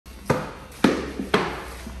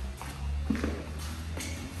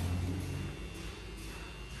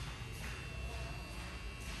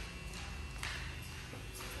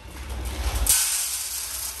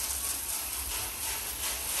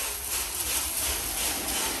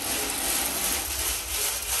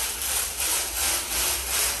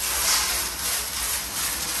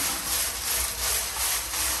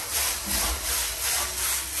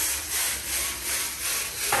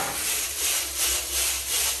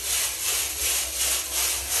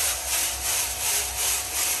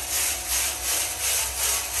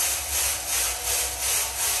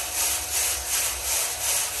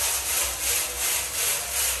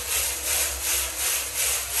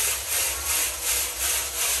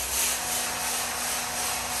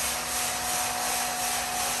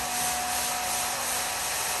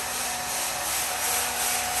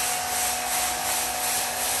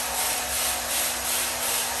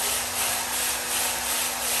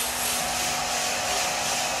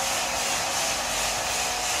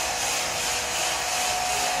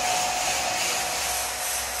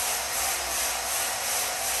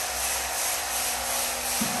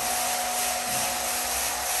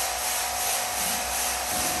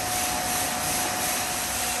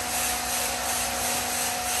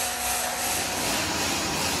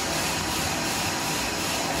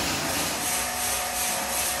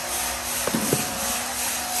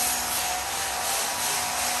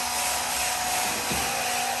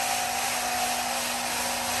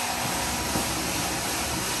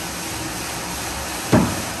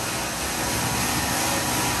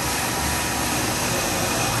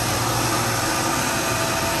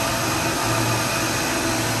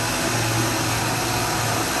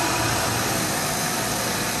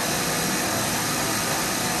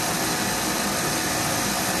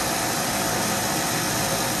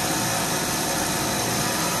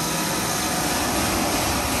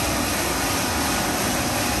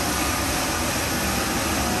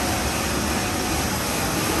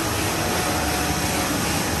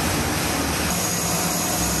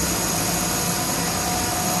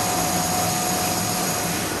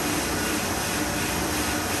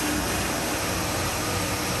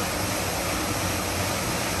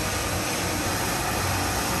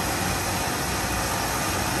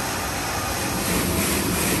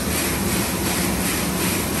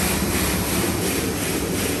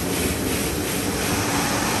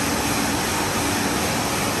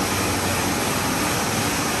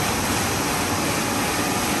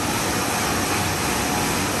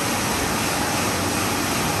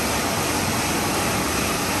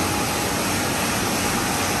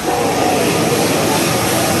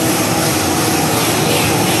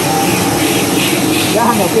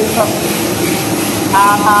变色，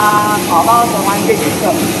它烤到中完变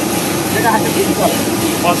色，现在还没变色。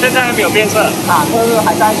哦，现在还没有变色。啊，这是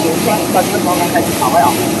还在咸酸的时候开始烤了。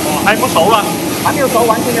哦，还不熟了。还没有熟，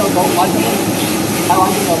完全没有熟，完全还完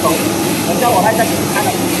全没有熟。等下我再给你看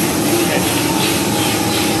了。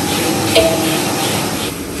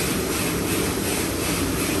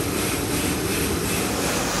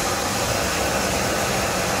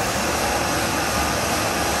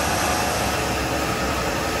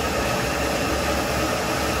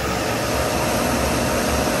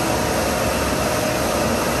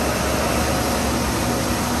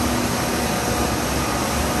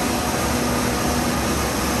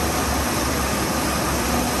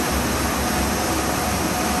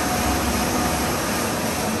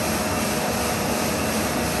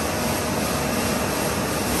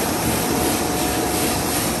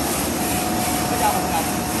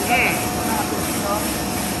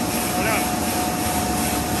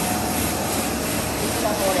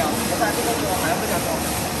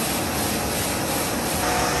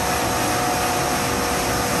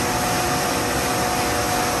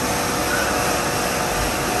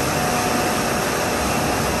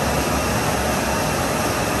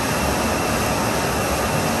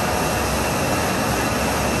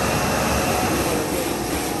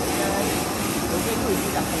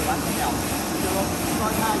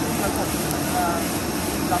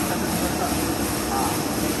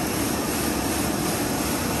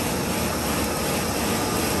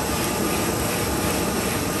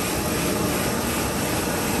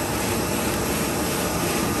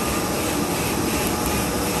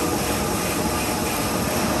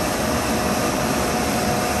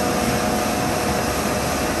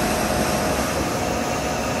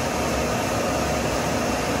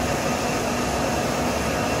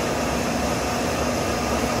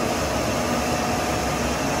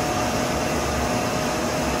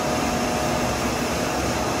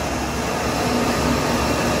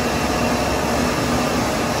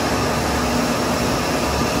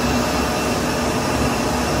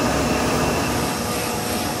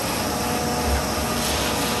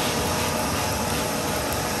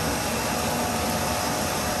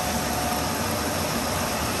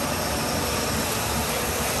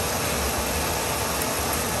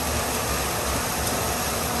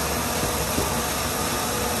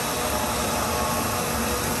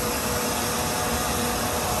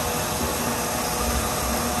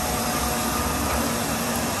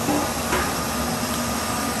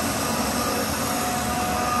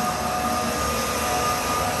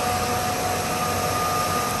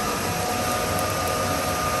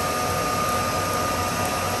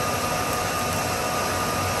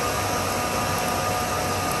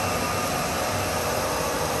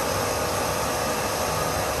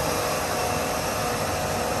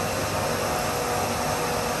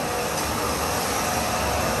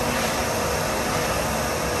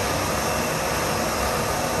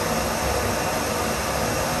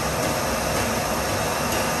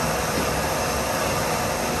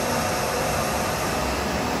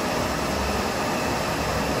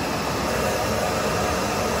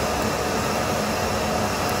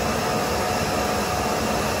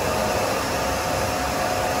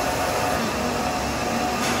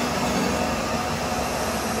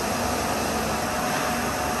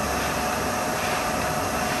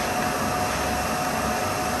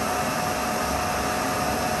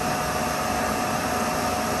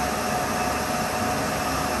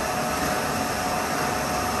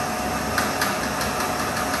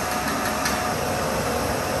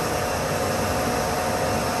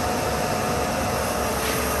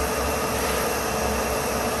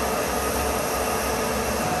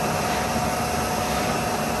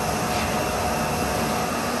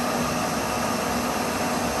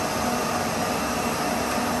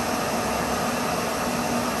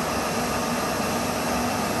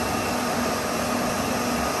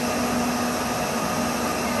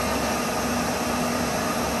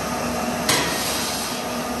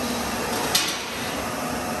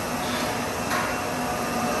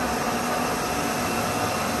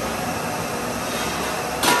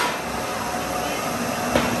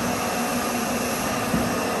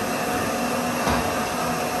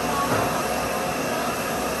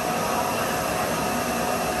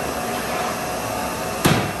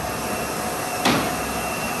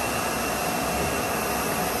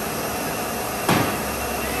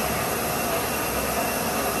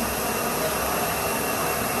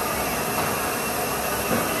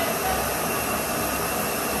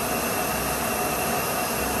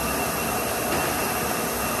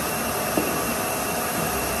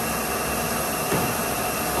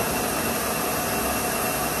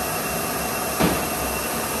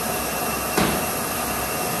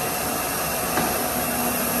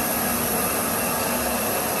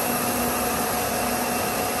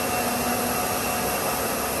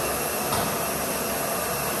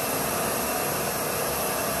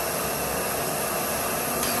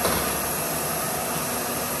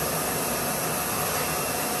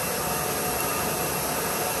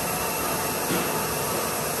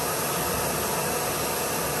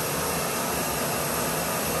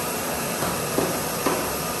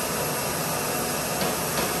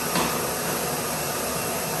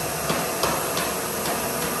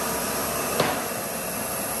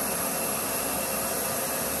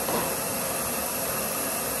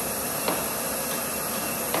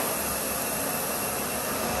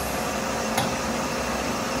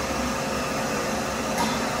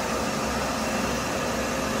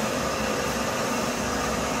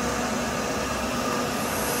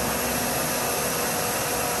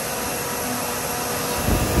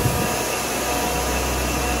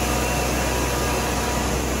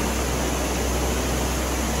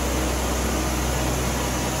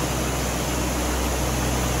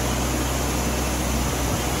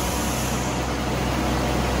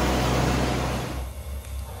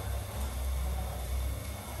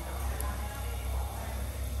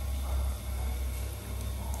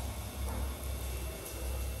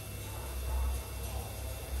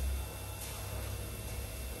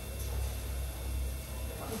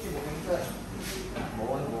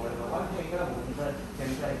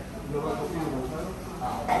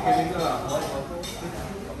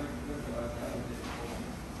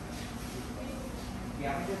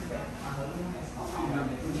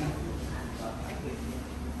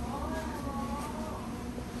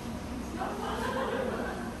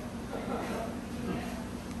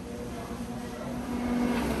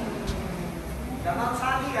刚刚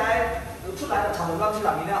插起来，出来就差不多去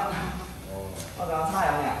哪里了？我刚刚插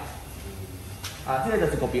样呀。啊，这个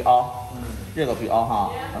就是咖啡屋，这个咖啡屋哈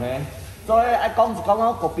 ，OK。所以爱讲一讲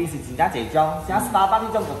哦，咖啡是真正侪种，像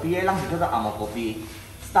Starbucks 这种咖啡的，咱是叫做阿莫咖啡。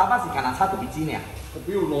Starbucks 是干那炒咖啡机尔。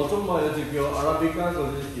比如罗中嘛，就是叫阿拉比卡，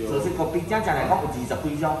就是咖啡正正来讲有20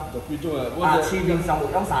几种。20几种诶。啊，市面上有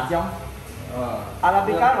用3种。阿拉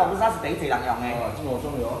比卡罗布萨是第一侪人用的。这罗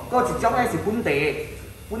中有。搁一种咧是本地。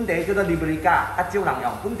本地叫做 Liberica， 较少人用。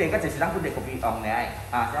本地较侪是咱本地咖啡用的，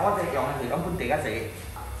啊，像我这用的是用本地较侪。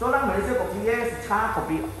所以咱每次咖啡咧是炒咖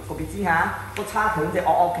啡机哈，搁炒糖，这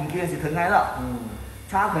乌平平是糖来了。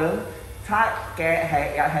炒糖，炒加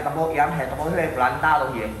下淡薄盐，下淡薄迄个布兰达落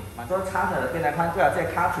去，嘛，所以炒出来就变来款，最后这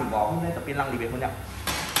卡脆5分咧就变人200分了。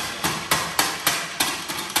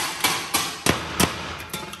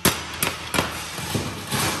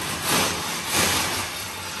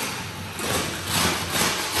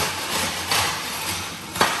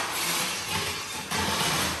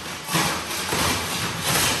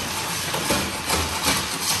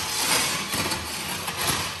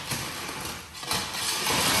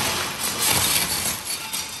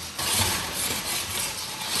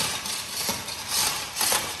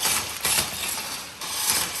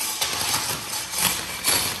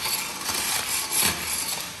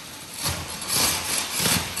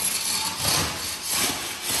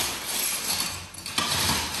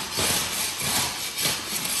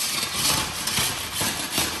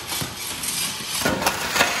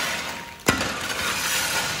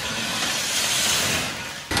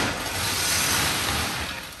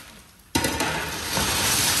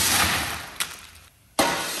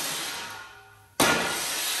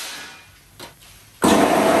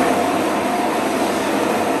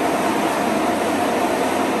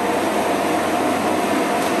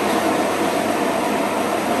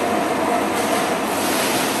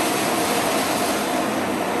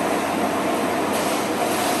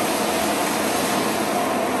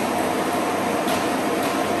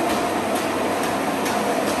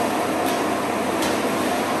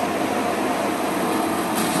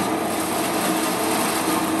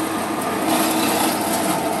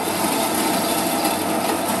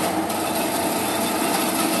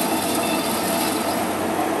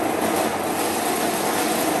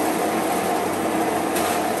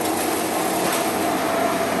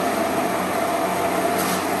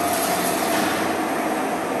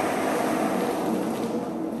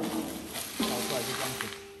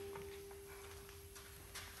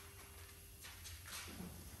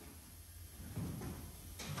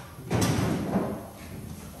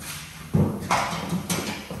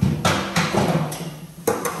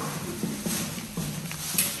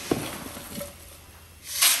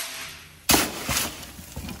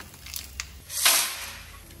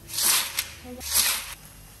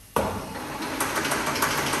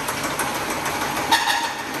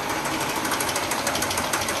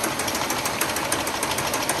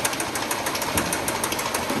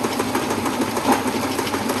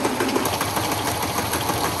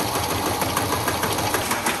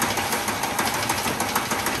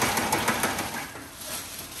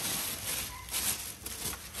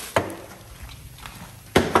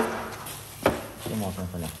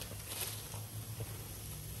分了。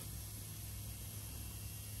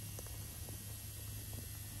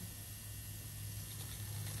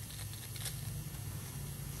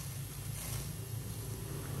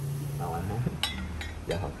打完了，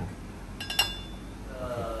比较好看。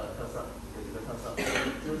特色有一个特色，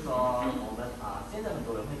就是说我们现在很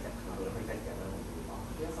多人会讲，很多人会在讲的东西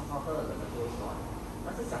这个烧烤客人们就喜欢，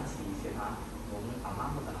但是想起以前我们阿妈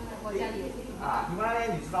会讲。我家里也是。因为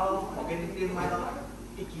你知道我给你店卖到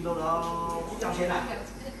1 kg 都几角钱啊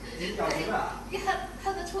？5角钱了。你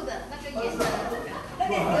喝得出的那个颜色。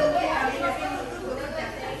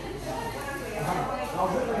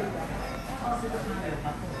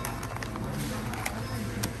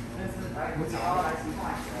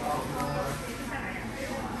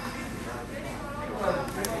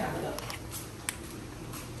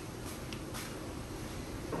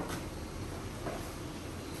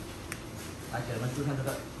来，给你们试看这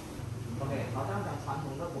个。OK， 好像讲传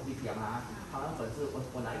统的咖啡店他们粉是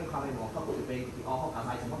我拿一个咖啡我泡过一杯，刚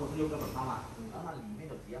才全部都是用热粉泡嘛，然后它里面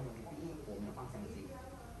有几样东西，第一我们有放香精，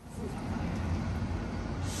市场上。